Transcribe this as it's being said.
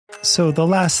So the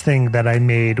last thing that I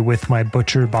made with my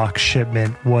ButcherBox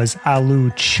shipment was aloo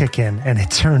chicken, and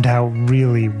it turned out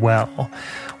really well.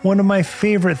 One of my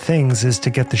favorite things is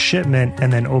to get the shipment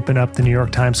and then open up the New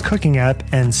York Times cooking app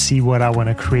and see what I want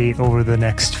to create over the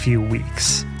next few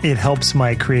weeks. It helps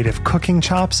my creative cooking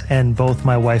chops, and both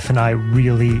my wife and I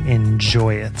really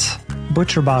enjoy it.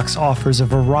 ButcherBox offers a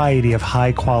variety of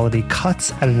high-quality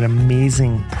cuts at an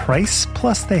amazing price,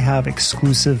 plus they have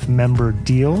exclusive member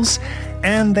deals,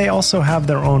 and they also have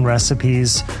their own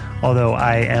recipes, although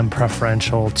I am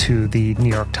preferential to the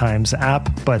New York Times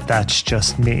app, but that's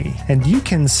just me. And you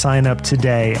can sign up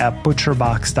today at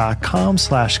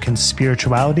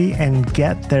butcherbox.com/conspirituality and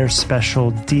get their special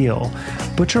deal.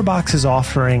 ButcherBox is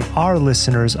offering our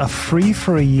listeners a free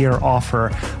for a year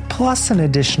offer plus an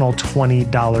additional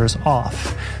 $20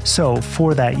 off. So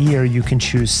for that year, you can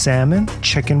choose salmon,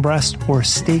 chicken breast, or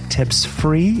steak tips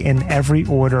free in every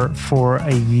order for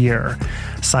a year.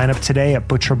 Sign up today at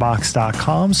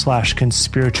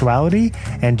butcherbox.com/conspirituality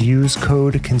and use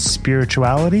code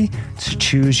conspirituality to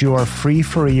choose your free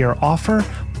for a year offer,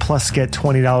 plus get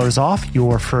 $20 off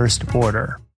your first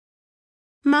order.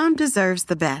 Mom deserves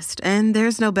the best, and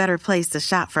there's no better place to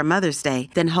shop for Mother's Day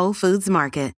than Whole Foods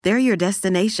Market. They're your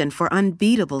destination for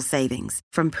unbeatable savings,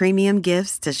 from premium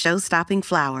gifts to show-stopping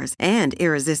flowers and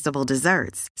irresistible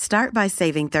desserts. Start by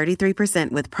saving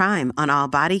 33% with Prime on all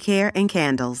body care and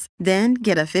candles. Then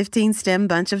get a 15-stem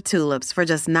bunch of tulips for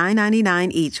just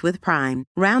 $9.99 each with Prime.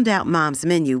 Round out Mom's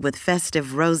menu with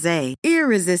festive rosé,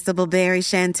 irresistible berry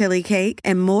chantilly cake,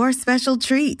 and more special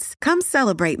treats. Come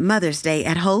celebrate Mother's Day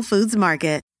at Whole Foods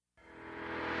Market.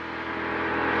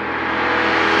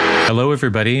 Hello,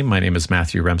 everybody. My name is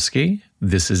Matthew Remski.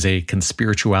 This is a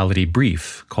conspirituality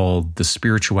brief called The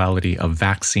Spirituality of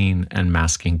Vaccine and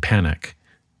Masking Panic.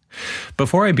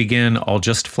 Before I begin, I'll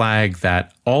just flag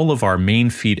that all of our main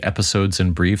feed episodes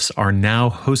and briefs are now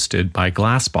hosted by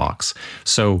Glassbox.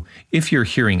 So if you're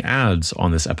hearing ads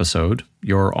on this episode,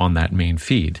 you're on that main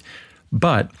feed.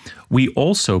 But we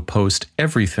also post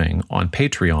everything on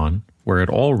Patreon, where it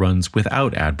all runs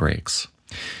without ad breaks.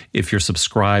 If you're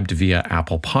subscribed via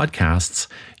Apple Podcasts,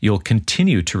 you'll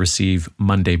continue to receive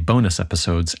Monday bonus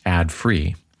episodes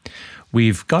ad-free.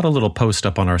 We've got a little post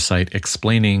up on our site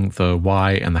explaining the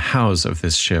why and the hows of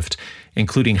this shift,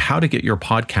 including how to get your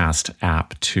podcast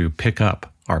app to pick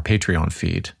up our Patreon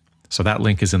feed. So that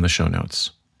link is in the show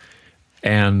notes.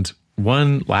 And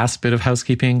one last bit of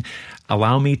housekeeping,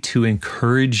 allow me to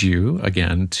encourage you,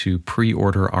 again, to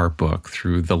pre-order our book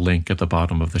through the link at the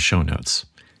bottom of the show notes.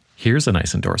 Here's a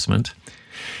nice endorsement.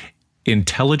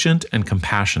 Intelligent and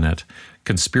compassionate,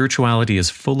 conspirituality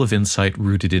is full of insight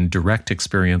rooted in direct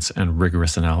experience and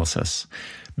rigorous analysis.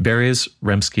 Beres,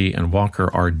 Remski, and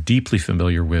Walker are deeply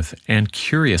familiar with and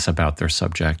curious about their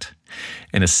subject.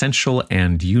 An essential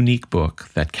and unique book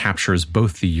that captures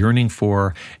both the yearning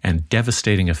for and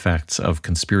devastating effects of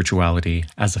conspirituality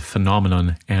as a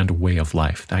phenomenon and way of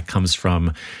life. That comes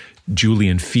from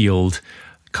Julian Field,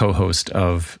 co-host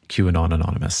of QAnon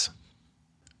Anonymous.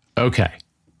 Okay,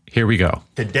 here we go.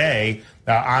 Today,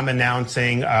 I'm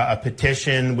announcing a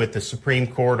petition with the Supreme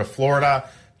Court of Florida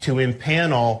to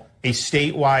impanel a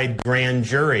statewide grand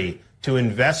jury to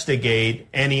investigate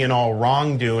any and all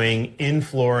wrongdoing in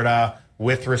Florida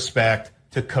with respect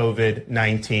to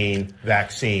COVID-19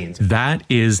 vaccines. That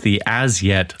is the as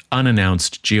yet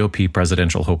unannounced GOP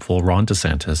presidential hopeful Ron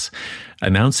DeSantis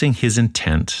announcing his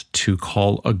intent to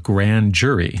call a grand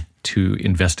jury to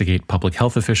investigate public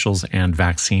health officials and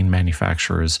vaccine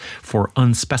manufacturers for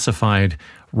unspecified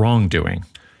wrongdoing.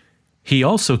 He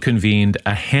also convened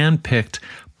a hand-picked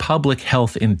Public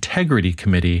Health Integrity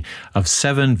Committee of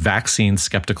 7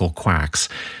 vaccine-skeptical quacks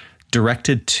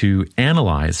directed to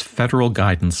analyze federal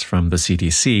guidance from the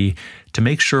CDC to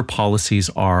make sure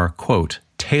policies are, quote,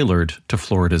 tailored to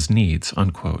Florida's needs,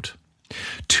 unquote.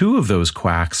 2 of those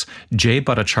quacks, Jay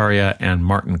Bhattacharya and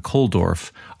Martin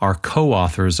Kulldorff, are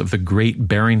co-authors of the Great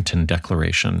Barrington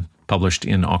Declaration, published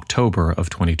in October of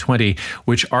 2020,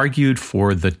 which argued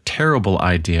for the terrible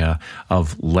idea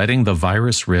of letting the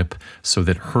virus rip so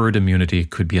that herd immunity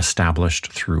could be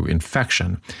established through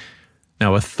infection.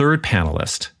 Now, a third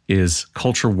panelist is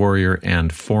culture warrior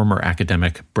and former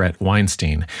academic Bret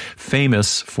Weinstein,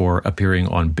 famous for appearing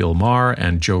on Bill Maher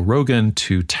and Joe Rogan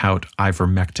to tout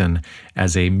ivermectin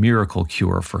as a miracle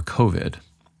cure for COVID.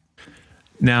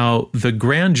 Now, the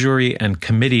grand jury and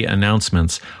committee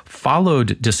announcements followed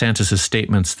DeSantis'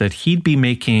 statements that he'd be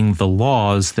making the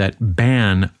laws that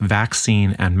ban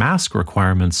vaccine and mask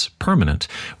requirements permanent,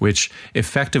 which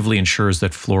effectively ensures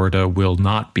that Florida will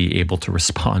not be able to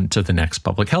respond to the next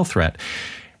public health threat.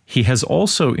 he has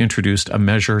also introduced a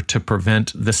measure to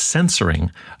prevent the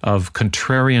censoring of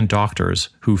contrarian doctors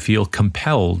who feel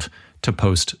compelled to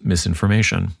post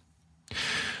misinformation.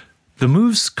 The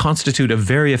moves constitute a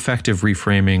very effective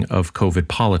reframing of COVID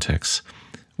politics.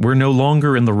 We're no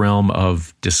longer in the realm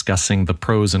of discussing the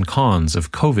pros and cons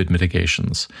of COVID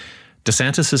mitigations.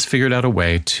 DeSantis has figured out a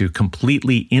way to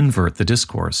completely invert the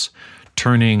discourse,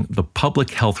 turning the public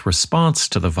health response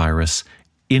to the virus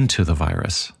into the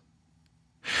virus.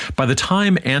 By the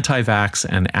time anti-vax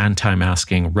and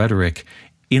anti-masking rhetoric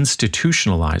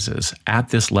institutionalizes at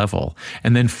this level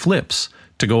and then flips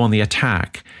to go on the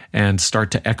attack and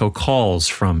start to echo calls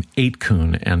from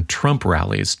 8kun and Trump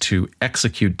rallies to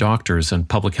execute doctors and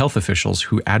public health officials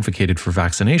who advocated for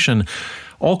vaccination,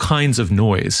 all kinds of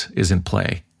noise is in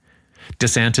play.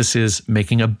 DeSantis is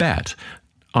making a bet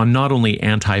on not only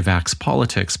anti-vax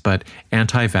politics, but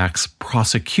anti-vax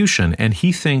prosecution, and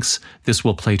he thinks this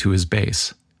will play to his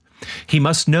base. He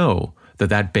must know that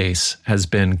that base has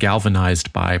been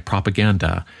galvanized by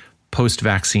propaganda,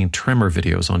 post-vaccine tremor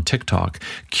videos on TikTok,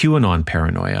 QAnon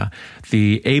paranoia,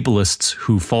 the ableists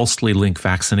who falsely link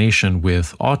vaccination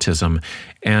with autism,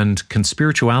 and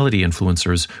conspirituality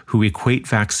influencers who equate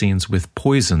vaccines with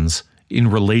poisons in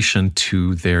relation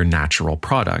to their natural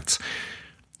products.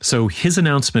 So his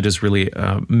announcement is really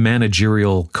a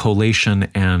managerial collation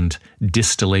and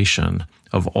distillation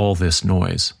of all this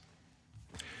noise.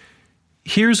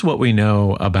 Here's what we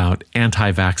know about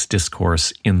anti-vax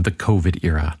discourse in the COVID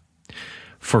era.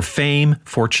 For fame,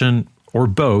 fortune, or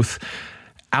both,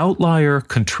 outlier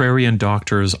contrarian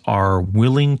doctors are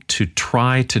willing to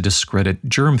try to discredit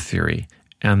germ theory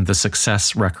and the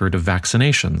success record of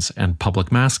vaccinations and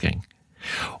public masking.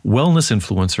 Wellness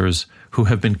influencers who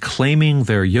have been claiming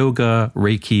their yoga,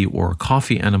 Reiki, or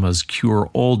coffee enemas cure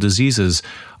all diseases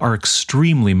are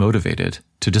extremely motivated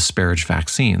to disparage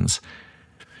vaccines.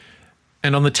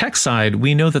 And on the tech side,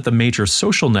 we know that the major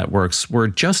social networks were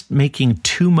just making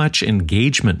too much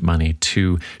engagement money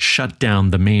to shut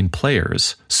down the main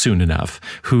players soon enough,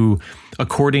 who,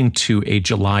 according to a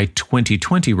July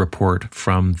 2020 report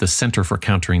from the Center for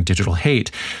Countering Digital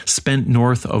Hate, spent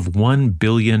north of $1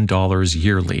 billion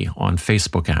yearly on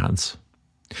Facebook ads.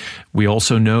 We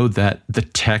also know that the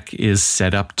tech is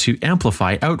set up to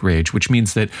amplify outrage, which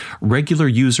means that regular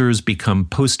users become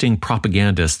posting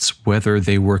propagandists whether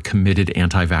they were committed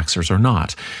anti-vaxxers or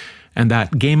not. And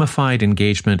that gamified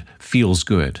engagement feels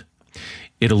good.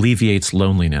 It alleviates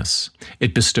loneliness.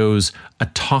 It bestows a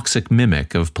toxic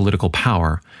mimic of political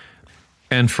power.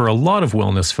 And for a lot of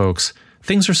wellness folks,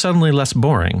 things are suddenly less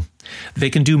boring. They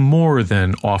can do more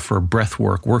than offer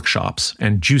breathwork workshops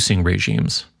and juicing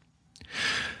regimes.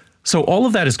 So all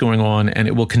of that is going on, and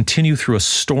it will continue through a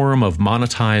storm of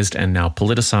monetized and now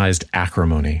politicized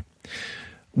acrimony.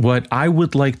 What I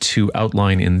would like to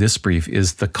outline in this brief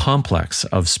is the complex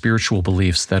of spiritual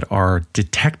beliefs that are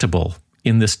detectable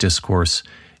in this discourse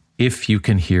if you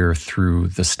can hear through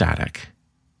the static.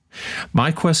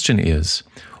 My question is,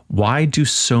 why do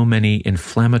so inflammatory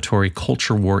inflammatory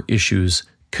culture war issues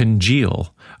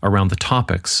congeal around the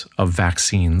topics of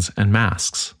vaccines and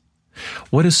masks?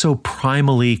 What is so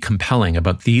primally compelling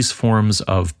about these forms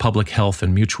of public health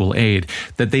and mutual aid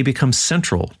that they become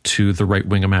central to the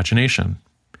right-wing imagination?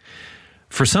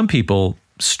 For some people,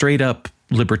 straight-up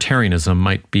libertarianism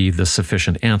might be the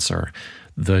sufficient answer,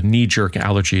 the knee-jerk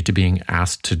allergy to being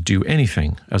asked to do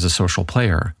anything as a social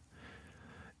player.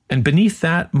 And beneath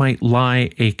that might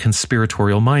lie a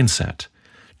conspiratorial mindset,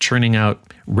 churning out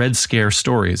Red Scare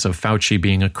stories of Fauci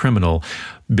being a criminal,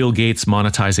 Bill Gates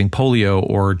monetizing polio,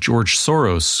 or George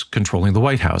Soros controlling the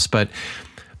White House. But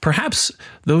perhaps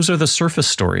those are the surface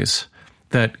stories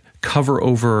that cover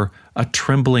over a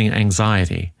trembling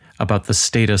anxiety about the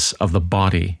status of the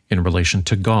body in relation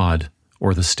to God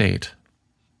or the state.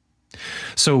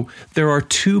 So there are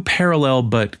two parallel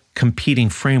but competing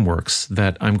frameworks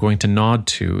that I'm going to nod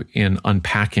to in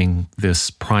unpacking this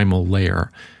primal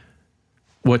layer.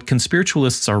 What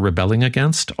conspiritualists are rebelling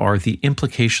against are the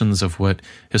implications of what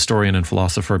historian and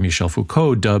philosopher Michel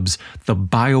Foucault dubs the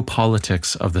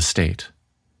biopolitics of the state.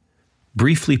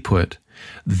 Briefly put,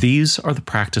 these are the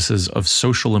practices of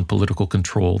social and political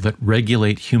control that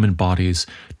regulate human bodies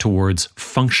towards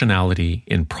functionality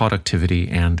in productivity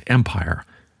and empire.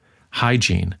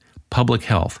 Hygiene, public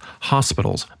health,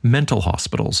 hospitals, mental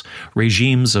hospitals,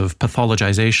 regimes of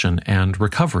pathologization and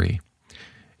recovery.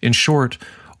 In short,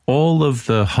 all of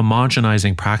the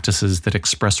homogenizing practices that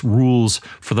express rules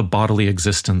for the bodily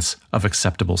existence of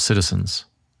acceptable citizens.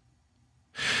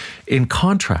 In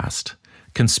contrast,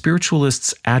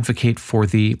 conspiritualists advocate for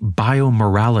the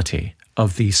biomorality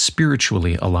of the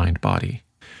spiritually aligned body.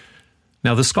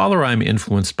 Now, the scholar I'm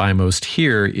influenced by most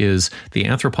here is the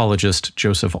anthropologist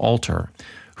Joseph Alter,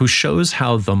 who shows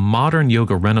how the modern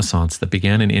yoga renaissance that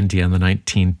began in India in the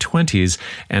 1920s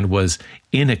and was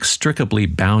inextricably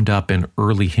bound up in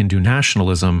early Hindu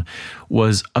nationalism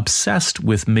was obsessed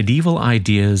with medieval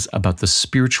ideas about the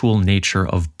spiritual nature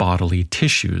of bodily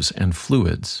tissues and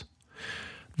fluids.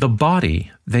 The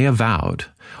body, they avowed,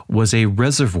 was a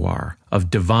reservoir of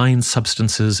divine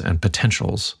substances and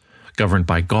potentials, governed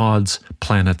by gods,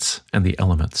 planets, and the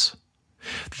elements.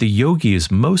 The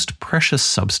yogi's most precious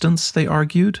substance, they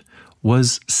argued,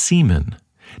 was semen,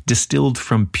 distilled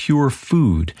from pure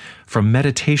food, from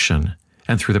meditation,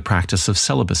 and through the practice of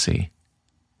celibacy.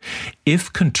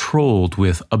 If controlled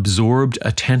with absorbed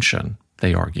attention,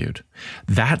 they argued,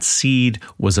 that seed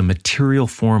was a material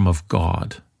form of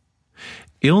God.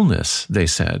 Illness, they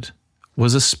said,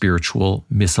 was a spiritual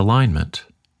misalignment.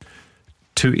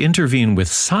 To intervene with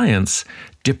science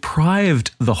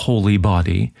deprived the holy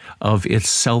body of its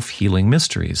self-healing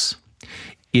mysteries.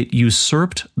 It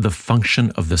usurped the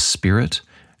function of the spirit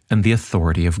and the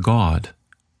authority of God.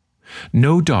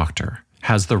 No doctor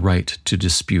has the right to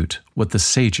dispute what the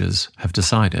sages have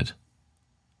decided.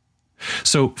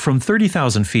 So, from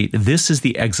 30,000 feet, this is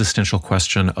the existential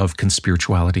question of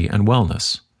conspirituality and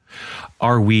wellness.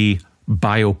 Are we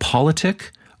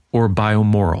biopolitic or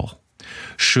biomoral?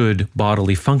 Should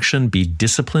bodily function be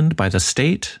disciplined by the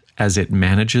state as it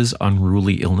manages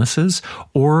unruly illnesses,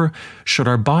 or should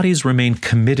our bodies remain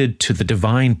committed to the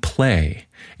divine play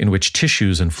in which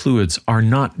tissues and fluids are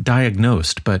not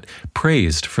diagnosed but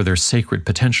praised for their sacred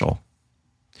potential?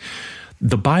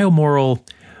 The biomoral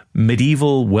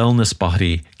medieval wellness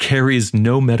body carries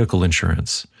no medical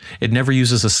insurance. It never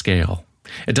uses a scale.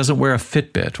 It doesn't wear a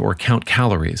Fitbit or count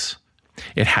calories.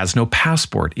 It has no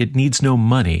passport. It needs no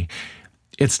money.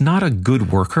 It's not a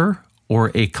good worker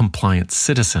or a compliant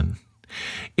citizen.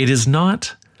 It is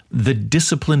not the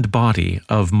disciplined body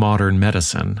of modern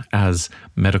medicine, as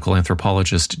medical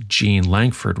anthropologist Jean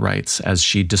Langford writes as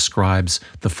she describes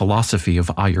the philosophy of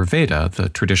Ayurveda, the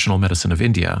traditional medicine of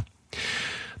India.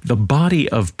 The body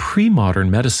of pre-modern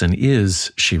medicine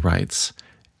is, she writes,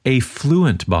 a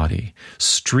fluent body,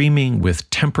 streaming with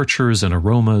temperatures and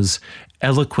aromas,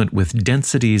 eloquent with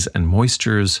densities and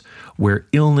moistures, where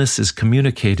illness is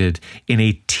communicated in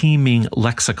a teeming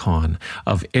lexicon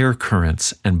of air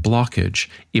currents and blockage,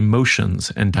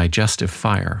 emotions and digestive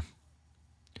fire.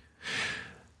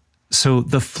 So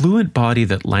the fluent body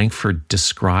that Langford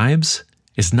describes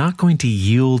is not going to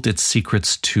yield its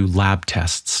secrets to lab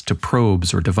tests, to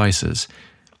probes or devices.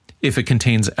 If it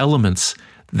contains elements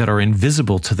that are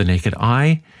invisible to the naked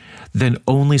eye, then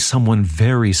only someone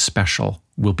very special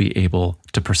will be able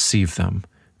to perceive them.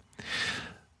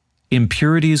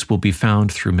 Impurities will be found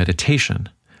through meditation,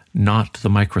 not the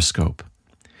microscope.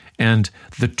 And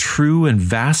the true and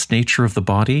vast nature of the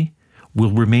body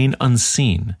will remain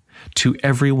unseen to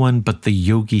everyone but the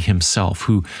yogi himself,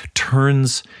 who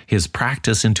turns his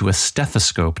practice into a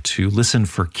stethoscope to listen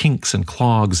for kinks and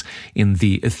clogs in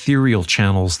the ethereal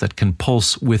channels that can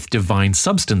pulse with divine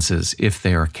substances if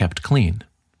they are kept clean.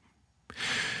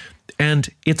 And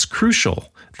it's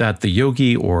crucial that the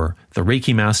yogi or the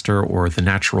Reiki master or the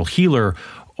natural healer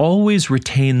always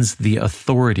retains the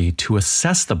authority to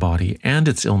assess the body and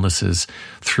its illnesses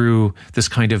through this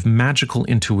kind of magical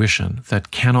intuition that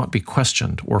cannot be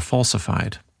questioned or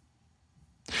falsified.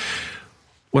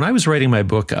 When I was writing my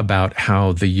book about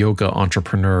how the yoga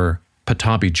entrepreneur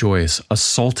Pattabhi Jois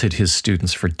assaulted his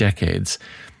students for decades,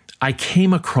 I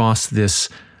came across this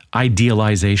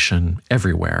idealization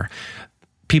everywhere.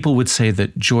 People would say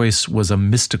that Jois was a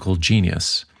mystical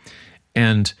genius,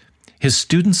 and his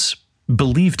students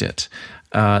believed it,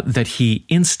 that he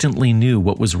instantly knew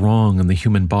what was wrong in the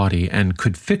human body and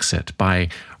could fix it by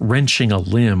wrenching a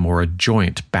limb or a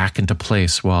joint back into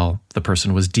place while the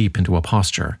person was deep into a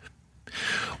posture.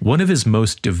 One of his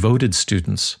most devoted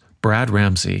students, Brad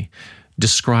Ramsey,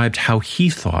 described how he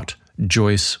thought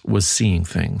Jois was seeing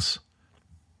things.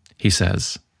 He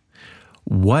says,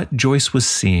 "What Jois was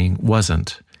seeing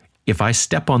wasn't, if I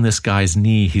step on this guy's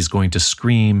knee, he's going to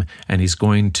scream and he's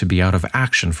going to be out of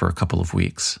action for a couple of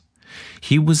weeks.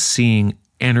 He was seeing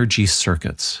energy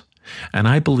circuits. And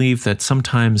I believe that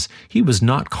sometimes he was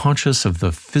not conscious of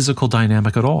the physical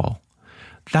dynamic at all.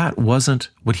 That wasn't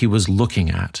what he was looking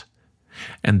at.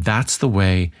 And that's the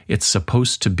way it's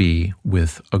supposed to be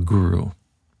with a guru."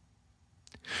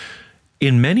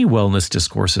 In many wellness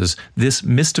discourses, this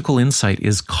mystical insight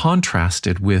is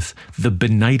contrasted with the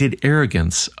benighted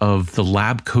arrogance of the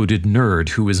lab-coated nerd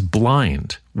who is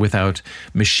blind without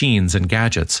machines and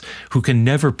gadgets, who can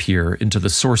never peer into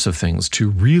the source of things to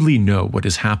really know what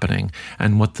is happening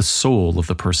and what the soul of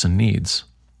the person needs.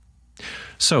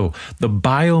 So, the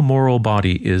biomoral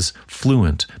body is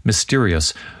fluent,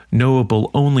 mysterious, knowable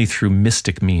only through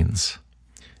mystic means.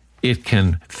 It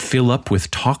can fill up with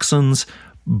toxins,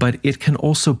 but it can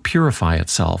also purify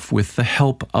itself with the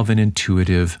help of an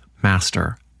intuitive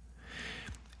master.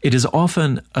 It is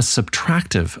often a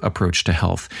subtractive approach to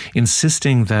health,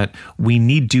 insisting that we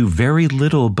need do very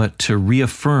little but to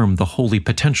reaffirm the holy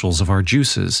potentials of our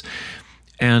juices.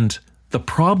 And the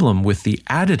problem with the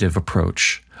additive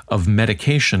approach of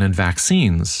medication and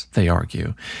vaccines, they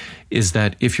argue, is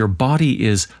that if your body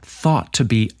is thought to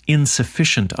be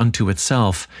insufficient unto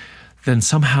itself, then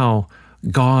somehow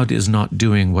God is not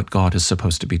doing what God is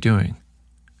supposed to be doing.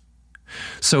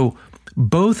 So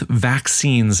both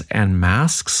vaccines and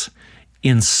masks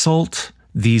insult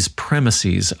these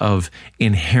premises of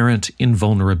inherent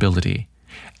invulnerability,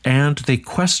 and they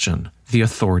question the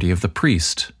authority of the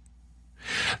priest.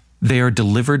 They are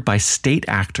delivered by state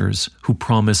actors who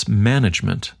promise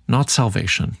management, not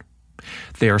salvation.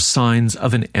 They are signs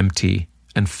of an empty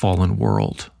and fallen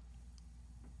world.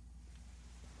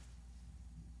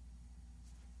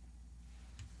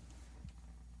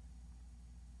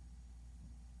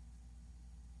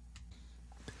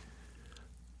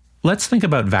 Let's think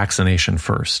about vaccination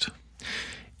first.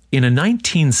 In a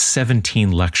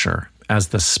 1917 lecture, as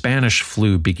the Spanish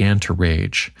flu began to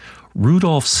rage,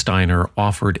 Rudolf Steiner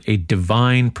offered a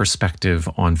divine perspective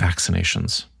on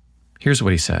vaccinations. Here's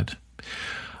what he said.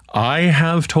 I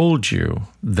have told you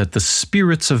that the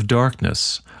spirits of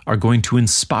darkness are going to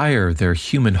inspire their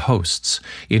human hosts,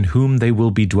 in whom they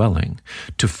will be dwelling,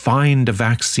 to find a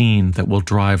vaccine that will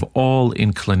drive all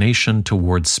inclination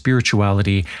towards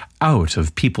spirituality out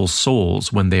of people's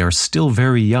souls when they are still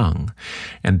very young,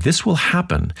 and this will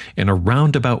happen in a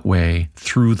roundabout way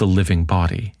through the living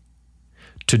body.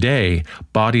 Today,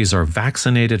 bodies are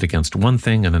vaccinated against one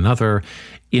thing and another.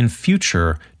 In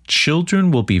future,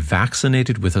 children will be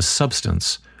vaccinated with a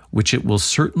substance which it will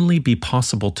certainly be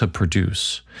possible to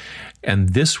produce, and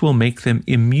this will make them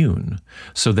immune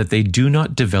so that they do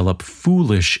not develop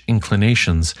foolish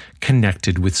inclinations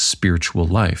connected with spiritual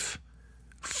life.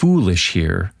 Foolish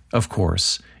here, of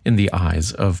course, in the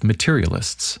eyes of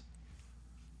materialists.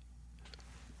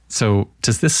 So,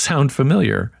 does this sound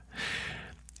familiar?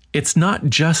 It's not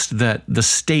just that the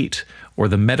state or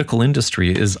the medical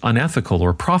industry is unethical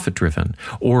or profit-driven,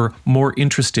 or more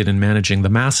interested in managing the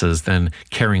masses than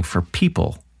caring for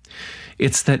people.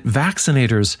 It's that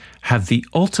vaccinators have the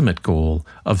ultimate goal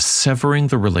of severing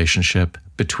the relationship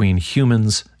between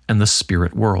humans and the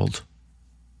spirit world.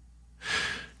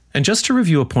 And just to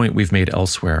review a point we've made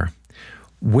elsewhere,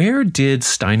 where did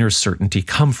Steiner's certainty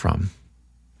come from?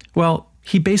 Well,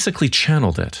 he basically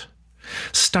channeled it.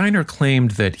 Steiner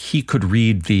claimed that he could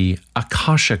read the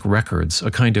Akashic records, a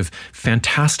kind of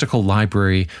fantastical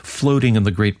library floating in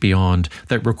the great beyond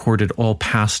that recorded all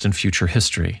past and future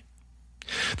history.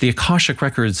 The Akashic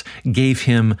records gave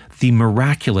him the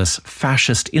miraculous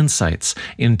fascist insights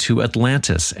into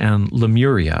Atlantis and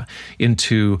Lemuria,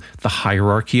 into the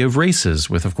hierarchy of races,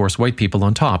 with, of course, white people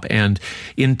on top, and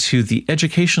into the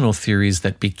educational theories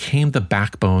that became the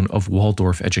backbone of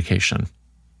Waldorf education.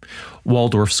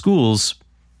 Waldorf schools,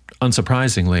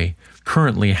 unsurprisingly,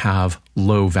 currently have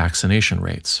low vaccination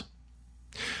rates.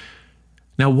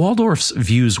 Now, Waldorf's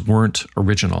views weren't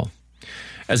original.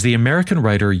 As the American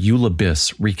writer Eula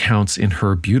Biss recounts in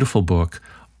her beautiful book,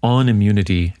 On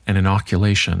Immunity and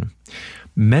Inoculation,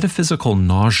 metaphysical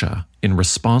nausea in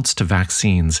response to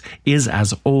vaccines is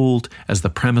as old as the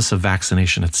premise of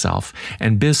vaccination itself,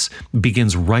 and Biss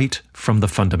begins right from the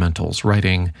fundamentals,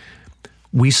 writing,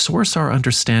 "We source our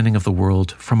understanding of the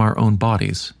world from our own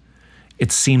bodies.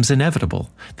 It seems inevitable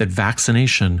that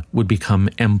vaccination would become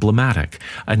emblematic.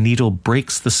 A needle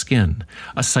breaks the skin,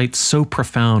 a sight so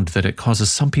profound that it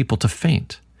causes some people to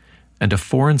faint, and a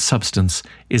foreign substance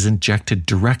is injected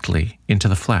directly into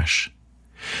the flesh.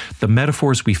 The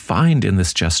metaphors we find in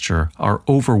this gesture are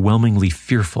overwhelmingly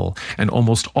fearful and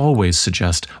almost always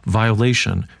suggest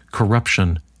violation,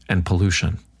 corruption, and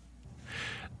pollution."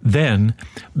 Then,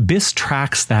 Biss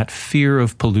tracks that fear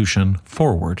of pollution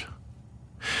forward.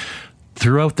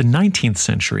 Throughout the 19th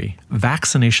century,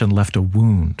 vaccination left a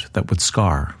wound that would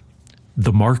scar.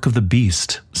 The mark of the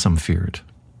beast, some feared.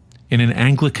 In an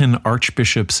Anglican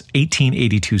archbishop's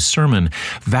 1882 sermon,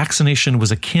 vaccination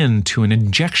was akin to an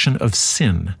injection of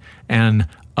sin, an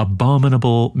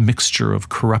abominable mixture of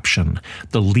corruption,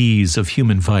 the lees of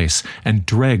human vice, and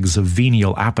dregs of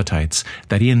venial appetites,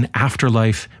 that in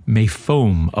afterlife may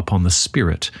foam upon the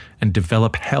spirit and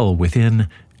develop hell within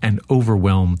and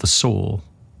overwhelm the soul.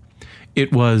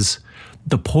 It was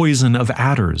the poison of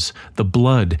adders, the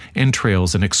blood,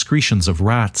 entrails, and excretions of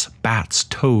rats, bats,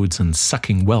 toads, and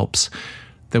sucking whelps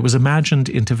that was imagined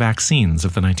into vaccines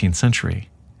of the 19th century.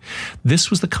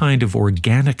 This was the kind of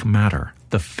organic matter,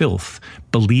 the filth,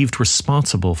 believed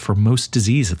responsible for most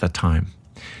disease at that time.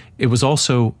 It was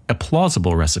also a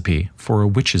plausible recipe for a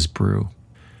witch's brew.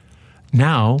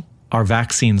 Now, our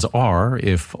vaccines are,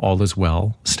 if all is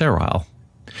well, sterile.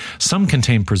 Some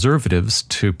contain preservatives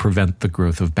to prevent the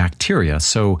growth of bacteria,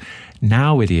 so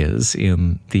now it is,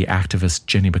 in the activist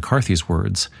Jenny McCarthy's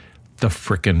words, the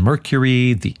frickin'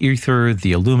 mercury, the ether,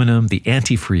 the aluminum, the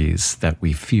antifreeze that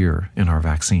we fear in our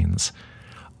vaccines.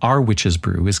 Our witch's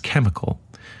brew is chemical.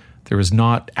 There is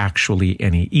not actually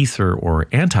any ether or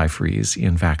antifreeze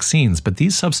in vaccines, but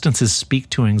these substances speak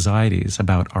to anxieties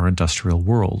about our industrial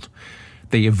world.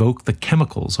 They evoke the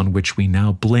chemicals on which we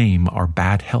now blame our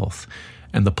bad health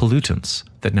and the pollutants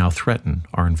that now threaten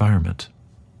our environment.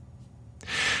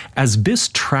 As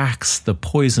Biss tracks the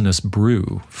poisonous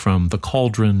brew from the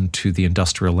cauldron to the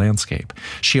industrial landscape,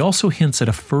 she also hints at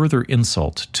a further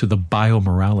insult to the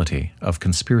biomorality of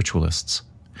conspiritualists.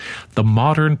 The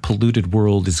modern polluted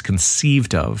world is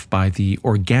conceived of by the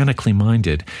organically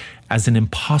minded as an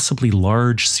impossibly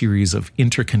large series of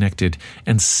interconnected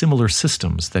and similar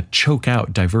systems that choke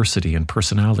out diversity in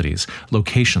personalities,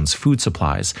 locations, food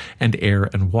supplies, and air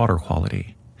and water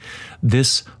quality.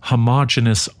 This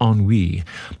homogeneous ennui,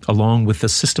 along with the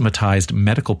systematized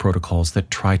medical protocols that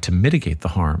try to mitigate the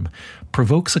harm,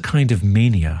 provokes a kind of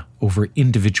mania over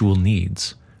individual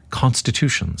needs.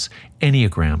 Constitutions,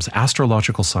 enneagrams,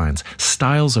 astrological signs,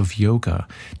 styles of yoga,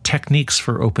 techniques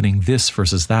for opening this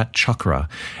versus that chakra,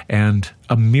 and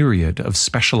a myriad of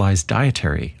specialized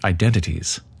dietary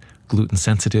identities: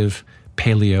 gluten-sensitive,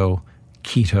 paleo,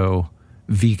 keto,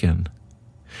 vegan.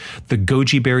 The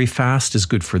goji berry fast is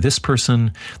good for this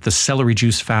person, the celery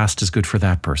juice fast is good for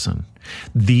that person.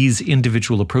 These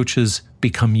individual approaches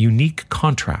become unique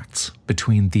contracts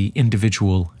between the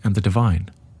individual and the divine.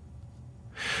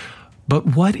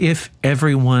 But what if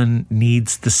everyone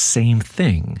needs the same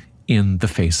thing in the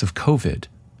face of COVID?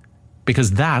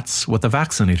 Because that's what the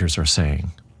vaccinators are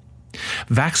saying.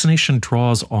 Vaccination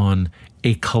draws on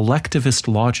a collectivist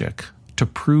logic to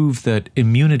prove that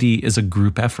immunity is a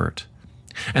group effort.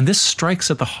 And this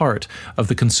strikes at the heart of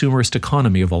the consumerist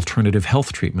economy of alternative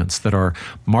health treatments that are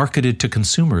marketed to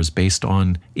consumers based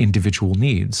on individual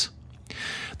needs.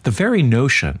 The very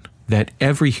notion that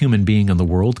every human being in the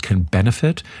world can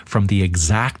benefit from the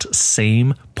exact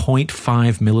same 0.5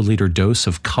 milliliter dose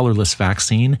of colorless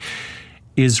vaccine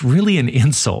is really an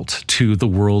insult to the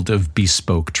world of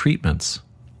bespoke treatments.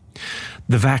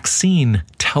 The vaccine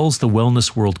tells the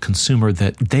wellness world consumer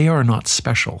that they are not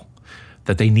special,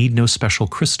 that they need no special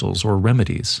crystals or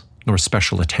remedies, nor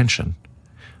special attention.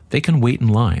 They can wait in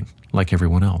line like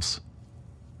everyone else.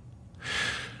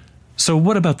 So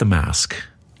what about the mask?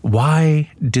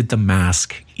 Why did the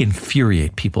mask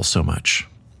infuriate people so much?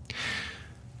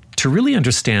 To really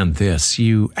understand this,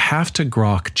 you have to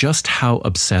grok just how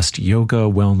obsessed yoga,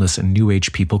 wellness, and New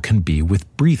Age people can be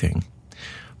with breathing.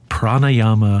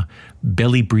 Pranayama,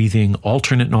 belly breathing,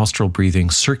 alternate nostril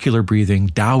breathing, circular breathing,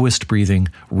 Taoist breathing,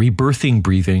 rebirthing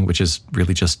breathing, which is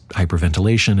really just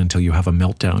hyperventilation until you have a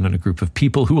meltdown in a group of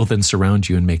people who will then surround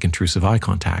you and make intrusive eye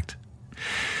contact.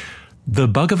 The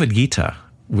Bhagavad Gita,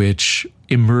 which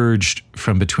emerged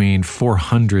from between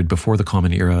 400 before the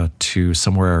Common Era to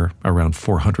somewhere around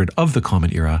 400 of the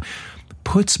Common Era,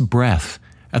 puts breath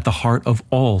at the heart of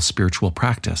all spiritual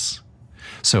practice.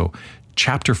 So,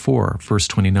 chapter 4, verse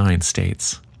 29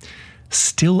 states,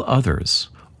 "Still others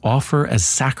offer as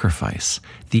sacrifice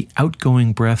the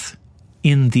outgoing breath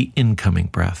in the incoming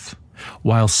breath,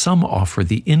 while some offer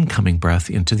the incoming breath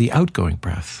into the outgoing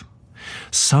breath.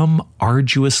 Some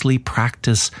arduously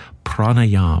practice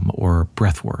pranayam or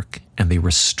breath work, and they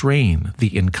restrain the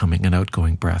incoming and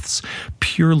outgoing breaths,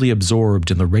 purely absorbed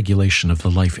in the regulation of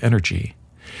the life energy.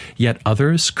 Yet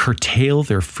others curtail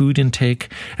their food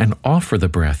intake and offer the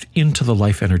breath into the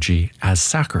life energy as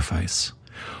sacrifice.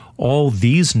 All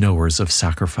these knowers of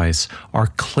sacrifice are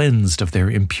cleansed of their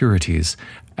impurities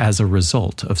as a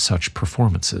result of such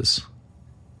performances."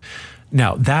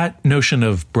 Now, that notion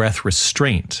of breath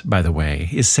restraint, by the way,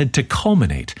 is said to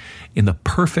culminate in the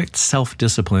perfect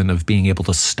self-discipline of being able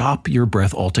to stop your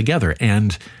breath altogether,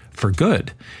 and for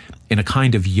good, in a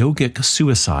kind of yogic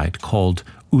suicide called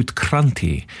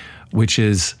utkranti, which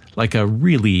is like a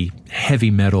really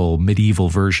heavy metal medieval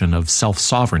version of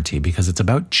self-sovereignty, because it's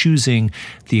about choosing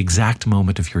the exact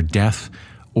moment of your death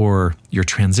or your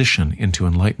transition into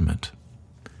enlightenment.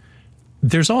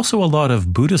 There's also a lot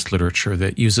of Buddhist literature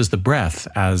that uses the breath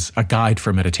as a guide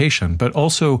for meditation, but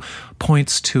also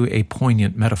points to a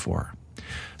poignant metaphor.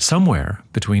 Somewhere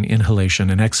between inhalation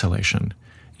and exhalation,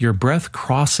 your breath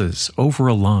crosses over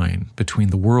a line between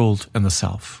the world and the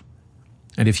self.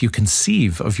 And if you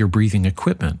conceive of your breathing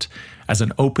equipment as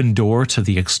an open door to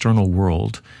the external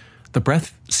world, the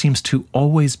breath seems to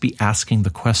always be asking the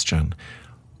question,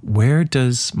 where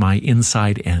does my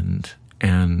inside end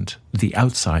and the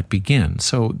outside begin?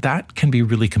 So that can be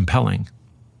really compelling.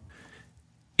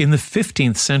 In the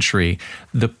 15th century,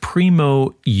 the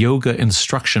Primo Yoga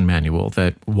Instruction Manual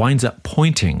that winds up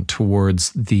pointing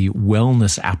towards the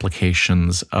wellness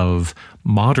applications of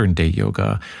modern-day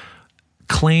yoga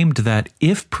claimed that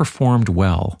if performed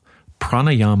well,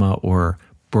 pranayama or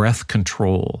breath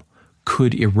control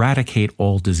could eradicate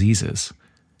all diseases.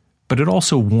 But it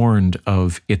also warned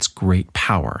of its great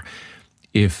power.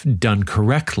 If done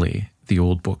correctly, the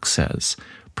old book says,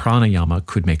 pranayama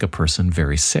could make a person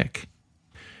very sick.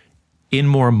 In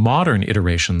more modern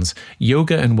iterations,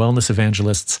 yoga and wellness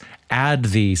evangelists add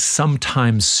the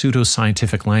sometimes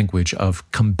pseudoscientific language of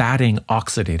combating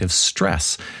oxidative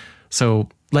stress. So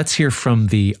let's hear from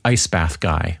the ice bath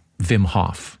guy, Wim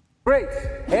Hof. Great,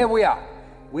 here we are.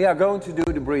 We are going to do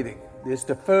the breathing. This is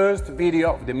the first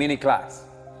video of the mini class.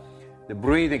 The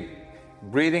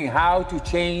breathing, how to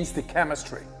change the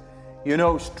chemistry. You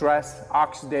know, stress,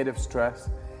 oxidative stress,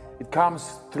 it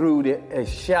comes through the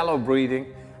shallow breathing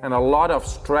and a lot of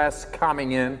stress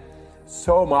coming in,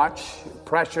 so much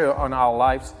pressure on our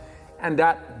lives, and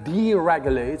that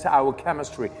deregulates our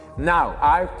chemistry. Now,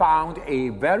 I found a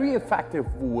very effective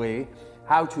way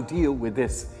how to deal with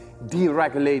this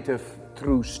deregulative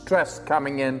through stress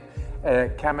coming in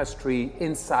chemistry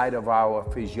inside of our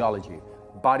physiology.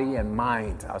 Body and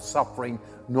mind are suffering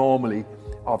normally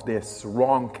of this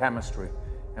wrong chemistry.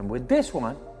 And with this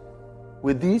one,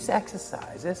 with these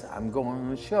exercises I'm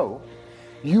going to show,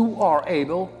 you are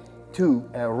able to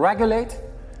regulate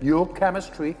your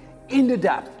chemistry in the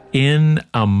depth. In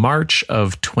a March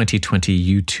of 2020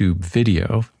 YouTube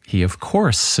video, he of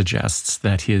course suggests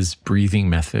that his breathing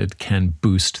method can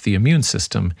boost the immune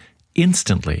system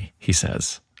instantly, he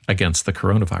says, against the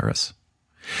coronavirus.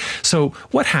 So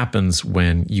what happens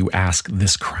when you ask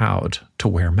this crowd to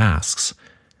wear masks?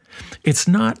 It's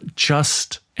not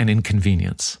just an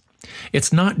inconvenience.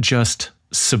 It's not just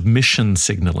submission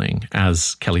signaling,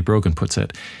 as Kelly Brogan puts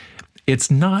it.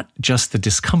 It's not just the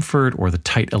discomfort or the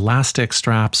tight elastic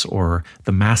straps or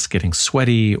the mask getting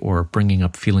sweaty or bringing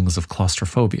up feelings of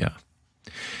claustrophobia.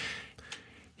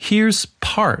 Here's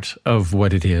part of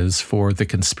what it is for the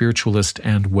conspiritualist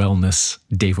and wellness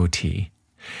devotee.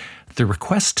 The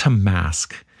request to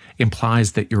mask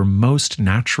implies that your most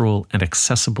natural and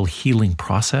accessible healing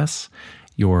process,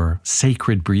 your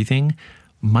sacred breathing,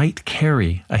 might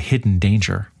carry a hidden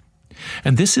danger.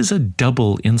 And this is a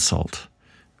double insult,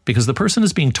 because the person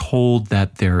is being told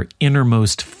that their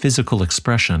innermost physical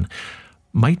expression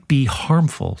might be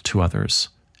harmful to others,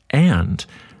 and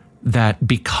that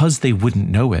because they wouldn't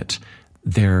know it,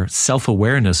 their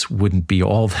self-awareness wouldn't be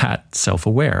all that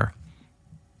self-aware.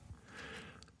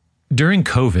 During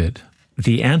COVID,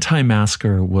 the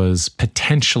anti-masker was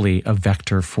potentially a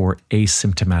vector for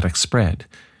asymptomatic spread.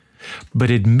 But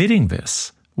admitting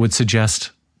this would suggest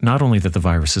not only that the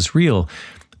virus is real,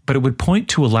 but it would point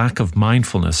to a lack of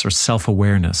mindfulness or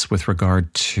self-awareness with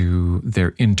regard to their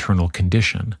internal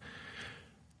condition.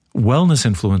 Wellness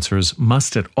influencers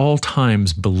must at all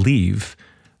times believe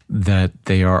that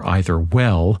they are either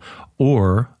well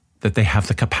or that they have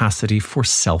the capacity for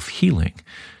self-healing.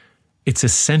 It's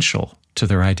essential to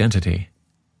their identity.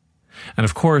 And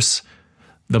of course,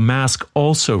 the mask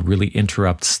also really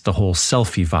interrupts the whole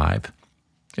selfie vibe.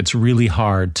 It's really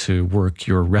hard to work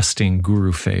your resting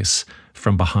guru face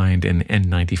from behind an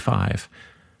N95.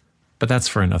 But that's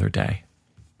for another day.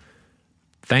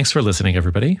 Thanks for listening,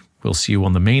 everybody. We'll see you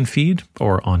on the main feed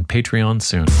or on Patreon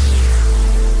soon.